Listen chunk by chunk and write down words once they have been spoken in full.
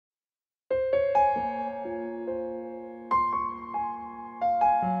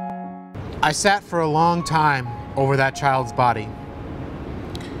I sat for a long time over that child's body.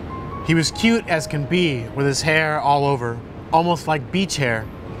 He was cute as can be, with his hair all over, almost like beach hair,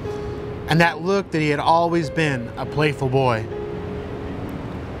 and that look that he had always been a playful boy.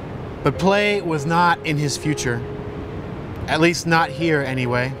 But play was not in his future, at least not here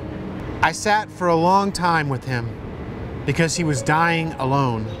anyway. I sat for a long time with him because he was dying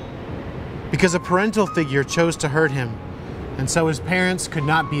alone, because a parental figure chose to hurt him, and so his parents could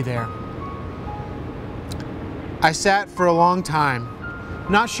not be there. I sat for a long time,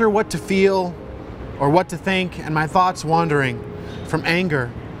 not sure what to feel or what to think, and my thoughts wandering from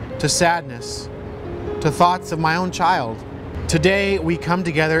anger to sadness to thoughts of my own child. Today we come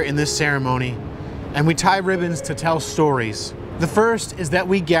together in this ceremony and we tie ribbons to tell stories. The first is that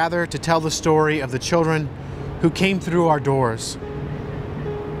we gather to tell the story of the children who came through our doors.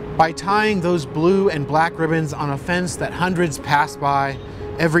 By tying those blue and black ribbons on a fence that hundreds pass by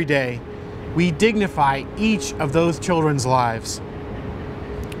every day, we dignify each of those children's lives.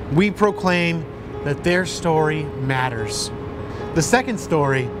 We proclaim that their story matters. The second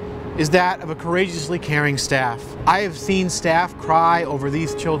story is that of a courageously caring staff. I have seen staff cry over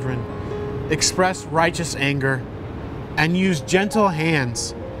these children, express righteous anger, and use gentle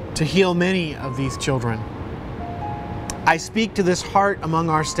hands to heal many of these children. I speak to this heart among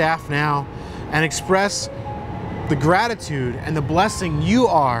our staff now and express the gratitude and the blessing you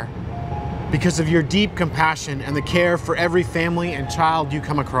are because of your deep compassion and the care for every family and child you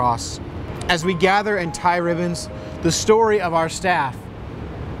come across. As we gather and tie ribbons, the story of our staff,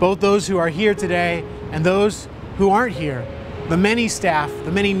 both those who are here today and those who aren't here, the many staff,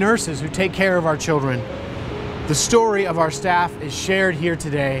 the many nurses who take care of our children, the story of our staff is shared here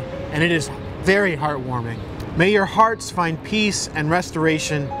today, and it is very heartwarming. May your hearts find peace and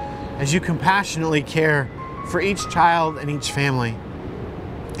restoration as you compassionately care for each child and each family.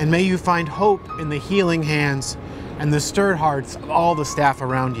 And may you find hope in the healing hands and the stirred hearts of all the staff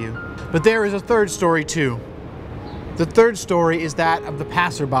around you. But there is a third story too. The third story is that of the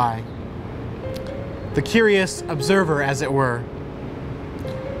passerby, the curious observer, as it were.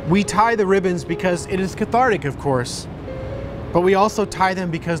 We tie the ribbons because it is cathartic, of course, but we also tie them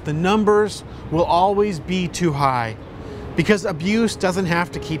because the numbers will always be too high, because abuse doesn't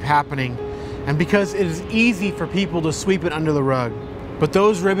have to keep happening, and because it is easy for people to sweep it under the rug. But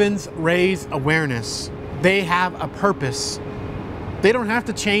those ribbons raise awareness. They have a purpose. They don't have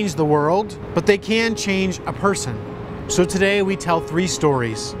to change the world, but they can change a person. So today we tell three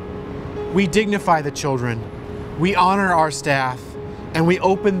stories. We dignify the children, we honor our staff, and we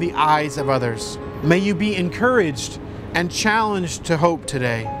open the eyes of others. May you be encouraged and challenged to hope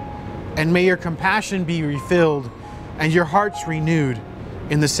today, and may your compassion be refilled and your hearts renewed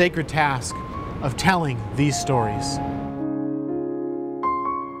in the sacred task of telling these stories.